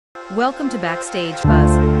Welcome to Backstage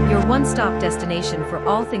Buzz, your one-stop destination for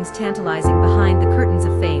all things tantalizing behind the curtains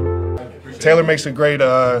of fame. Taylor makes a great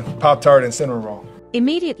Pop Tart and cinnamon roll.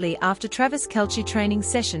 Immediately after Travis Kelce training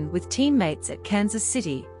session with teammates at Kansas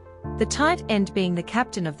City, the tight end, being the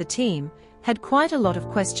captain of the team, had quite a lot of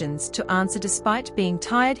questions to answer. Despite being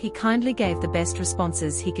tired, he kindly gave the best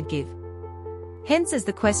responses he could give. Hence, as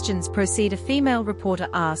the questions proceed, a female reporter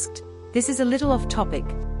asked, "This is a little off topic,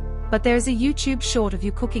 but there is a YouTube short of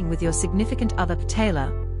you cooking with your significant other, Taylor,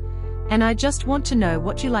 and I just want to know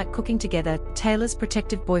what you like cooking together." Taylor's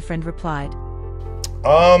protective boyfriend replied,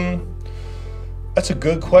 That's a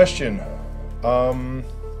good question. I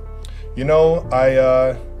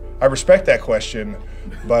respect that question,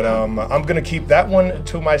 but I'm gonna keep that one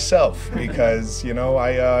to myself because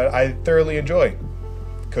I thoroughly enjoy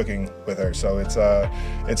cooking with her. So it's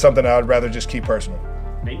something I would rather just keep personal.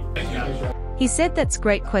 He said, "That's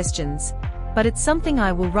great questions, but it's something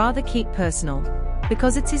I will rather keep personal,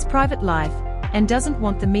 because it's his private life, and doesn't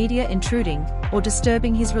want the media intruding or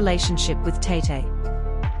disturbing his relationship with Tay-Tay.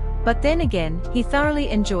 But then again, he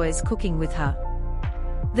thoroughly enjoys cooking with her."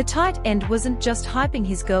 The tight end wasn't just hyping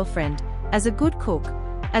his girlfriend as a good cook.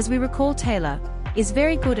 As we recall, Taylor is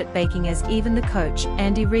very good at baking, as even the coach,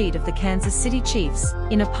 Andy Reid of the Kansas City Chiefs,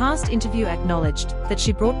 in a past interview acknowledged that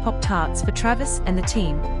she brought Pop Tarts for Travis and the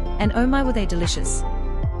team, and oh my, were they delicious.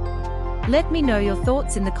 Let me know your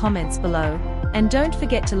thoughts in the comments below, and don't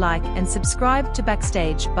forget to like and subscribe to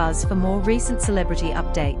Backstage Buzz for more recent celebrity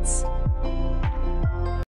updates.